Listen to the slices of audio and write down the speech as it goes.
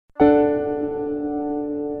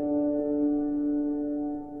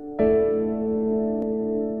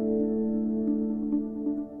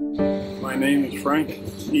Frank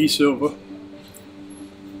E. Silva.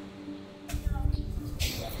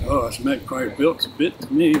 Oh, it's meant quite a bit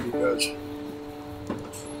to me because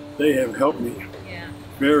they have helped me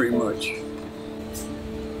very much.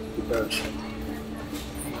 Because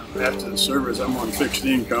after the service, I'm on fixed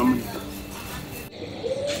income.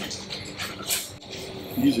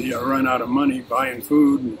 Usually I run out of money buying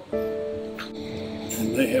food,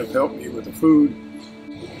 and they have helped me with the food,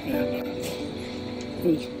 and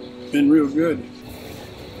it's been real good.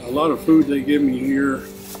 A lot of food they give me here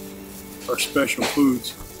are special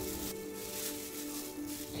foods.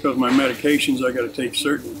 Because my medications, I got to take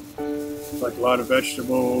certain, like a lot of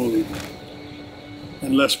vegetables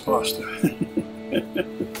and less pasta.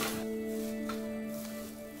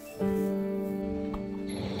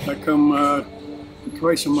 I come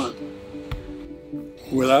twice a month.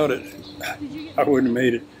 Without it, I wouldn't have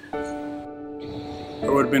made it. I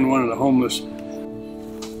would have been one of the homeless.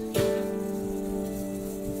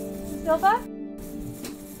 Silva?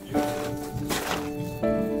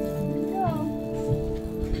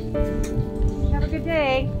 Have a good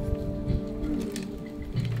day.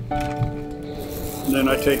 And then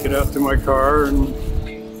I take it out to my car and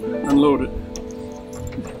unload it.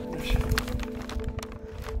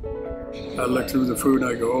 I look through the food and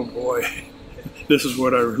I go, oh boy, this is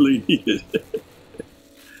what I really needed.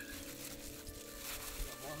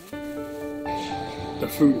 The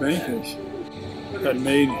food bank had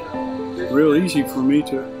made it real easy for me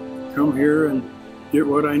to come here and get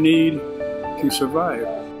what I need to survive.